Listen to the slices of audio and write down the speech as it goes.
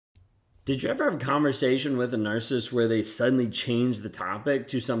Did you ever have a conversation with a narcissist where they suddenly change the topic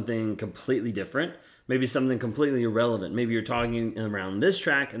to something completely different? Maybe something completely irrelevant. Maybe you're talking around this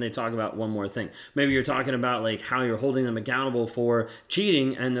track and they talk about one more thing. Maybe you're talking about like how you're holding them accountable for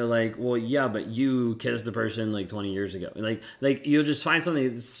cheating and they're like, well, yeah, but you kissed the person like 20 years ago. Like you'll just find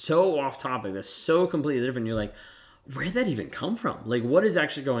something that's so off topic, that's so completely different. You're like, where'd that even come from? Like, what is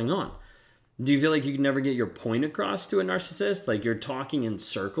actually going on? Do you feel like you can never get your point across to a narcissist? Like you're talking in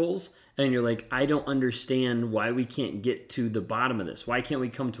circles and you're like, I don't understand why we can't get to the bottom of this. Why can't we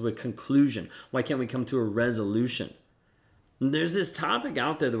come to a conclusion? Why can't we come to a resolution? There's this topic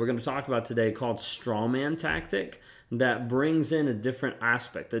out there that we're going to talk about today called strawman tactic that brings in a different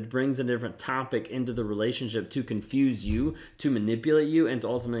aspect, that brings a different topic into the relationship to confuse you, to manipulate you, and to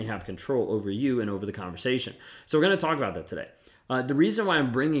ultimately have control over you and over the conversation. So we're going to talk about that today. The reason why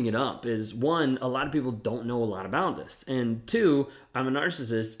I'm bringing it up is, one, a lot of people don't know a lot about this. And two, I'm a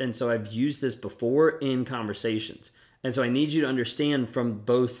narcissist, and so I've used this before in conversations. And so I need you to understand from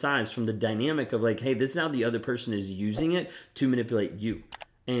both sides, from the dynamic of like, hey, this is how the other person is using it to manipulate you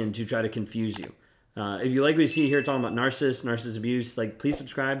and to try to confuse you. If you like what you see here talking about narcissist abuse, like please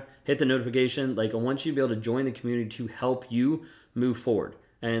subscribe, hit the notification. Like I want you to be able to join the community to help you move forward.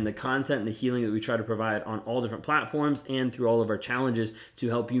 And the content and the healing that we try to provide on all different platforms and through all of our challenges to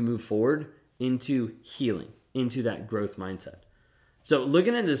help you move forward into healing, into that growth mindset. So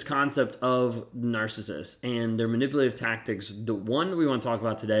looking at this concept of narcissists and their manipulative tactics, the one that we want to talk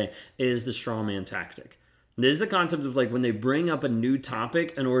about today is the strawman tactic. This is the concept of like when they bring up a new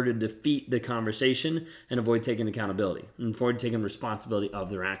topic in order to defeat the conversation and avoid taking accountability and avoid taking responsibility of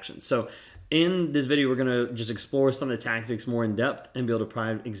their actions. So in this video, we're going to just explore some of the tactics more in depth and be able to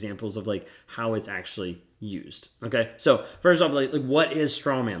provide examples of like how it's actually used. Okay. So first off, like what is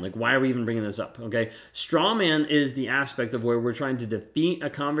strawman? Like why are we even bringing this up? Okay. Strawman is the aspect of where we're trying to defeat a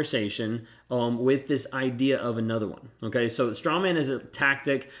conversation with this idea of another one. Okay. So strawman is a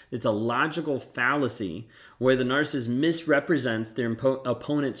tactic. It's a logical fallacy where the narcissist misrepresents their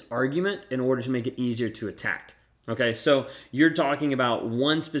opponent's argument in order to make it easier to attack. Okay, so you're talking about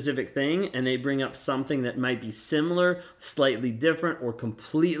one specific thing and they bring up something that might be similar, slightly different, or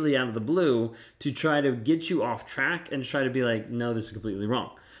completely out of the blue to try to get you off track and try to be like, no, this is completely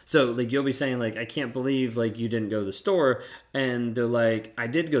wrong. So like you'll be saying like, I can't believe like you didn't go to the store. And they're like, I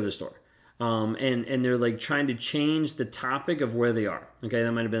did go to the store. And they're like trying to change the topic of where they are. Okay,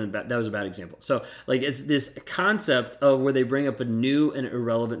 that might have been that was a bad example. So like it's this concept of where they bring up a new and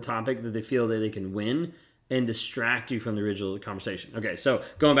irrelevant topic that they feel that they can win and distract you from the original conversation. Okay, so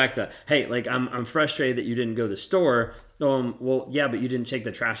going back to that. Hey, like I'm frustrated that you didn't go to the store. Well, yeah, but you didn't take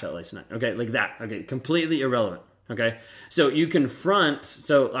the trash out last night. Okay, like that. Okay, completely irrelevant. Okay, so you confront.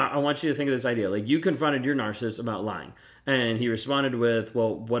 So I want you to think of this idea. Like you confronted your narcissist about lying, and he responded with,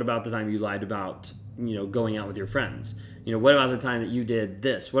 "Well, what about the time you lied about going out with your friends? What about the time that you did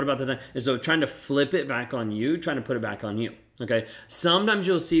this? What about the time?" And so trying to flip it back on you, trying to put it back on you. Okay. Sometimes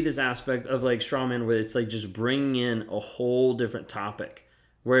you'll see this aspect of like strawman where it's like just bringing in a whole different topic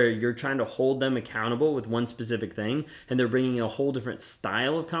where you're trying to hold them accountable with one specific thing and they're bringing a whole different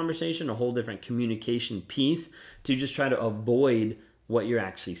style of conversation, a whole different communication piece to just try to avoid what you're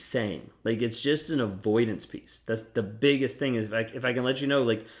actually saying. Like it's just an avoidance piece. That's the biggest thing is if I can let you know,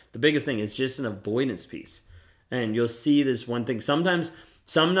 like the biggest thing is just an avoidance piece. And you'll see this one thing. Sometimes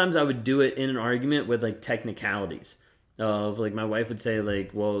I would do it in an argument with like technicalities. Of like my wife would say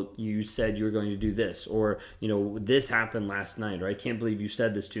like, well, you said you were going to do this, or this happened last night, or I can't believe you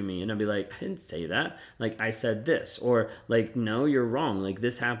said this to me, and I'd be like, I didn't say that, like I said this, or like no, you're wrong, like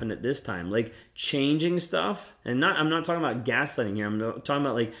this happened at this time, like changing stuff. And I'm not talking about gaslighting here, I'm talking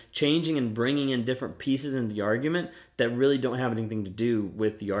about like changing and bringing in different pieces into the argument that really don't have anything to do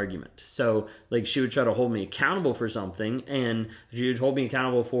with the argument. So like she would try to hold me accountable for something, and she would hold me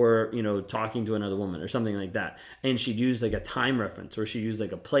accountable for talking to another woman or something like that, and she'd use like a time reference, or she'd use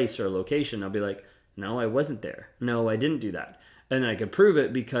like a place or a location. I'll be like, no, I wasn't there, no, I didn't do that, and then I could prove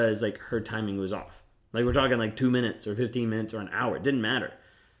it because like her timing was off. Like we're talking like 2 minutes or 15 minutes or an hour, it didn't matter.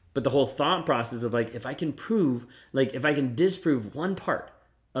 But the whole thought process of like, if I can disprove one part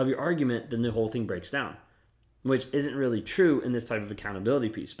of your argument, then the whole thing breaks down, which isn't really true in this type of accountability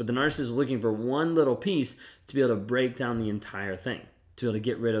piece. But the narcissist is looking for one little piece to be able to break down the entire thing, to be able to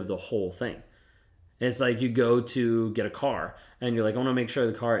get rid of the whole thing. It's like you go to get a car and you're like, I want to make sure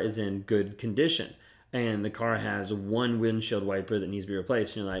the car is in good condition. And the car has one windshield wiper that needs to be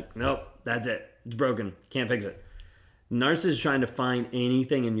replaced. And you're like, nope, that's it. It's broken. Can't fix it. Narcissist is trying to find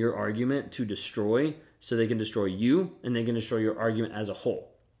anything in your argument to destroy so they can destroy you and they can destroy your argument as a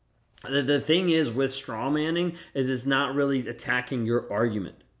whole. The thing is with strawmanning is it's not really attacking your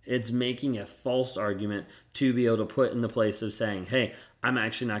argument. It's making a false argument to be able to put in the place of saying, hey, I'm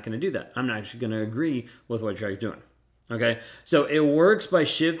actually not going to do that. I'm not actually going to agree with what you're doing. Okay, so it works by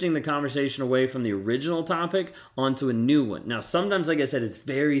shifting the conversation away from the original topic onto a new one. Now, sometimes, like I said, it's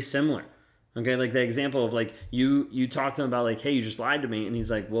very similar. Okay, like the example of like you talk to him about like, hey, you just lied to me, and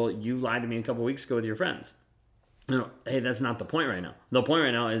he's like, well, you lied to me a couple weeks ago with your friends. No, hey, that's not the point right now. The point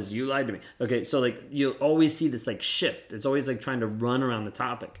right now is you lied to me. Okay, so like you'll always see this like shift. It's always like trying to run around the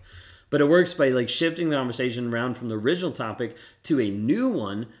topic. But it works by like shifting the conversation around from the original topic to a new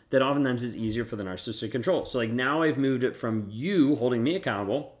one that oftentimes is easier for the narcissist to control. So like now I've moved it from you holding me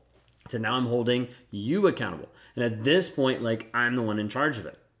accountable to now I'm holding you accountable. And at this point, like I'm the one in charge of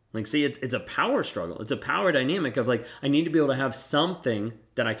it. Like, see, it's a power struggle. It's a power dynamic of like, I need to be able to have something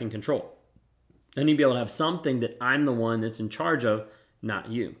that I can control. I need to be able to have something that I'm the one that's in charge of, not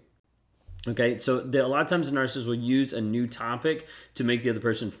you. Okay, so a lot of times the narcissist will use a new topic to make the other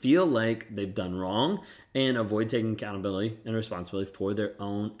person feel like they've done wrong and avoid taking accountability and responsibility for their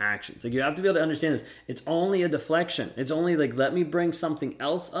own actions. Like you have to be able to understand this. It's only a deflection. It's only like, let me bring something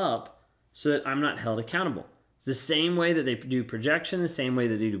else up so that I'm not held accountable. It's the same way that they do projection, the same way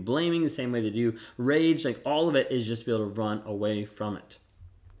that they do blaming, the same way they do rage. Like all of it is just to be able to run away from it.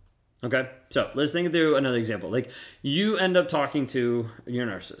 Okay, so let's think through another example. Like you end up talking to your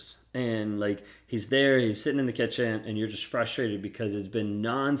narcissist and like he's there, he's sitting in the kitchen and you're just frustrated because it's been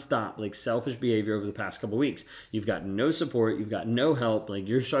nonstop like selfish behavior over the past couple of weeks. You've got no support, you've got no help, like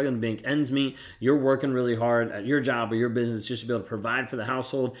you're struggling to make ends meet, you're working really hard at your job or your business just to be able to provide for the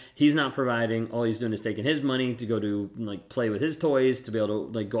household. He's not providing, all he's doing is taking his money to go to like play with his toys, to be able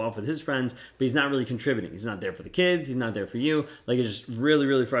to like go off with his friends, but he's not really contributing. He's not there for the kids, he's not there for you. Like it's just really,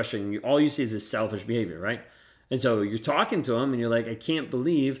 really frustrating. All you see is this selfish behavior, right? And so you're talking to him and you're like, I can't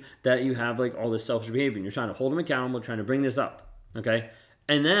believe that you have like all this selfish behavior. And you're trying to hold him accountable, trying to bring this up. Okay.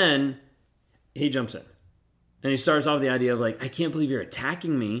 And then he jumps in and he starts off the idea of like, I can't believe you're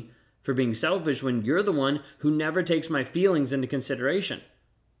attacking me for being selfish when you're the one who never takes my feelings into consideration.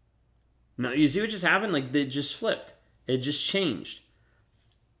 Now, you see what just happened? Like it just flipped. It just changed.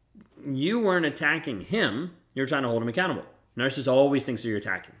 You weren't attacking him. You're trying to hold him accountable. Narcissist always thinks that you're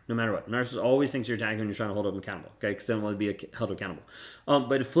attacking, no matter what. Narcissist always thinks you're attacking when you're trying to hold them accountable, okay? Because they don't want to be held accountable.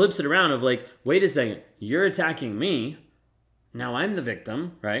 But it flips it around of like, wait a second, you're attacking me. Now I'm the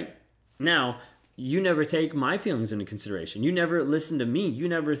victim, right? Now you never take my feelings into consideration. You never listen to me. You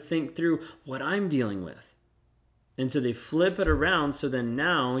never think through what I'm dealing with. And so they flip it around. So then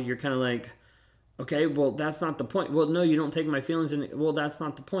now you're kind of like, okay, well, that's not the point. Well, no, you don't take my feelings into, well, that's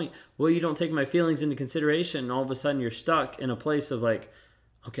not the point. Well, you don't take my feelings into consideration, and all of a sudden you're stuck in a place of like,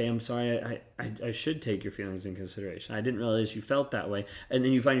 okay, I'm sorry, I should take your feelings into consideration. I didn't realize you felt that way. And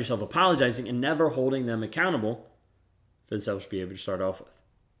then you find yourself apologizing and never holding them accountable for the selfish behavior to start off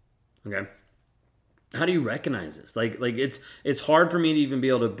with. Okay? How do you recognize this? Like it's hard for me to even be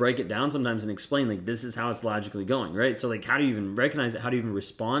able to break it down sometimes and explain like this is how it's logically going, right? So like how do you even recognize it? How do you even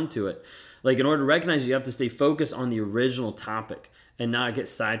respond to it? Like in order to recognize it, you have to stay focused on the original topic and not get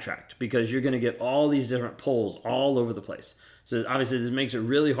sidetracked because you're going to get all these different pulls all over the place. So obviously this makes it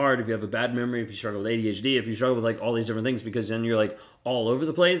really hard if you have a bad memory, if you struggle with ADHD, if you struggle with like all these different things, because then you're like all over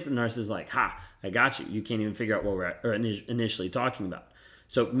the place. The narcissist is like, ha, I got you. You can't even figure out what we're initially talking about.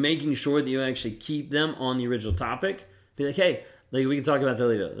 So making sure that you actually keep them on the original topic. Be like, hey, like we can talk about that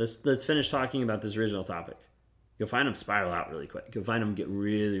later. Let's finish talking about this original topic. You'll find them spiral out really quick. You'll find them get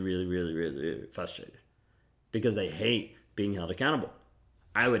really, really, really, really, really frustrated because they hate being held accountable.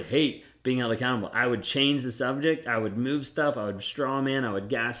 I would hate being held accountable. I would change the subject. I would move stuff. I would straw man. I would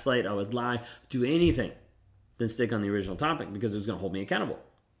gaslight. I would lie. Do anything than stick on the original topic because it was going to hold me accountable.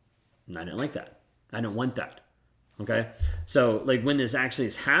 And I didn't like that. I don't want that. Okay? So like when this actually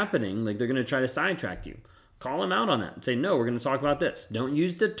is happening, like they're going to try to sidetrack you. Call them out on that. Say, no, we're going to talk about this. Don't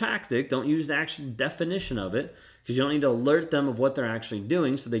use the tactic. Don't use the actual definition of it because you don't need to alert them of what they're actually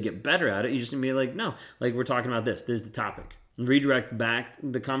doing so they get better at it. You just need to be like, no, like we're talking about this. This is the topic. And redirect back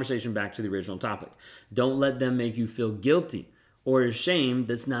the conversation back to the original topic. Don't let them make you feel guilty or ashamed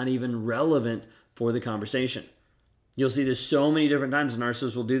that's not even relevant for the conversation. You'll see this so many different times.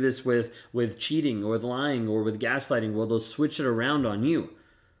 Narcissists will do this with cheating or with lying or with gaslighting. Well, they'll switch it around on you.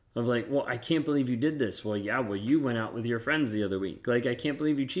 Of like, well, I can't believe you did this. Well, yeah, well, you went out with your friends the other week. Like, I can't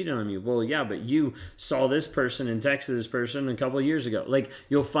believe you cheated on me. Well, yeah, but you saw this person and texted this person a couple of years ago. Like,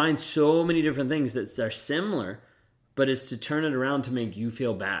 you'll find so many different things that are similar, but it's to turn it around to make you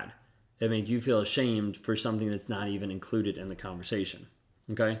feel bad. It make you feel ashamed for something that's not even included in the conversation.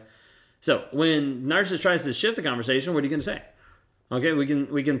 Okay? So, when narcissist tries to shift the conversation, what are you going to say? Okay, we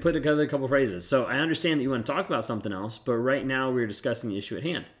can put together a couple phrases. So I understand that you want to talk about something else, but right now we're discussing the issue at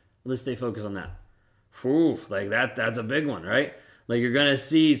hand. Let's stay focused on that. Oof, like that's a big one, right? Like you're gonna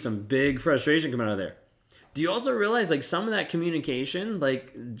see some big frustration come out of there. Do you also realize like some of that communication,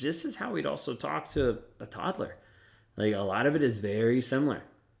 like just is how we'd also talk to a toddler? Like a lot of it is very similar.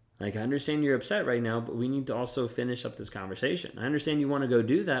 Like, I understand you're upset right now, but we need to also finish up this conversation. I understand you want to go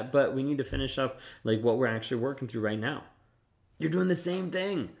do that, but we need to finish up like what we're actually working through right now. You're doing the same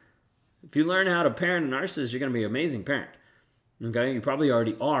thing. If you learn how to parent a narcissist, you're going to be an amazing parent. Okay, you probably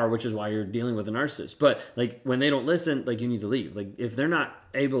already are, which is why you're dealing with a narcissist. But like when they don't listen, like you need to leave. Like if they're not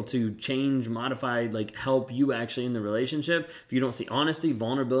able to change, modify, like help you actually in the relationship, if you don't see honesty,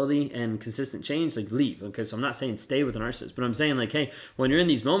 vulnerability, and consistent change, like leave. Okay, so I'm not saying stay with a narcissist, but I'm saying like, hey, when you're in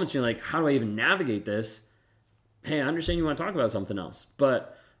these moments, you're like, how do I even navigate this? Hey, I understand you want to talk about something else,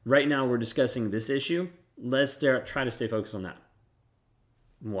 but right now we're discussing this issue. Let's try to stay focused on that.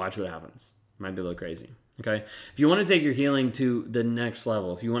 Watch what happens. Might be a little crazy. Okay. If you want to take your healing to the next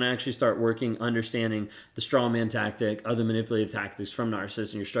level, if you want to actually start working, understanding the straw man tactic, other manipulative tactics from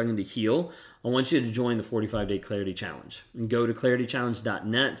narcissists, and you're struggling to heal, I want you to join the 45-day Clarity Challenge. And go to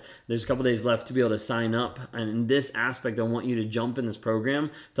claritychallenge.net. There's a couple days left to be able to sign up. And in this aspect, I want you to jump in this program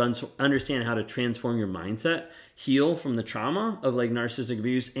to understand how to transform your mindset, heal from the trauma of like narcissistic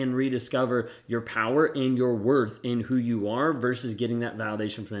abuse, and rediscover your power and your worth in who you are versus getting that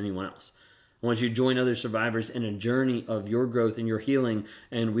validation from anyone else. I want you to join other survivors in a journey of your growth and your healing,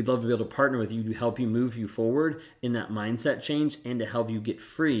 and we'd love to be able to partner with you to help you move you forward in that mindset change and to help you get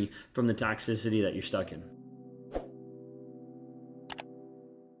free from the toxicity that you're stuck in.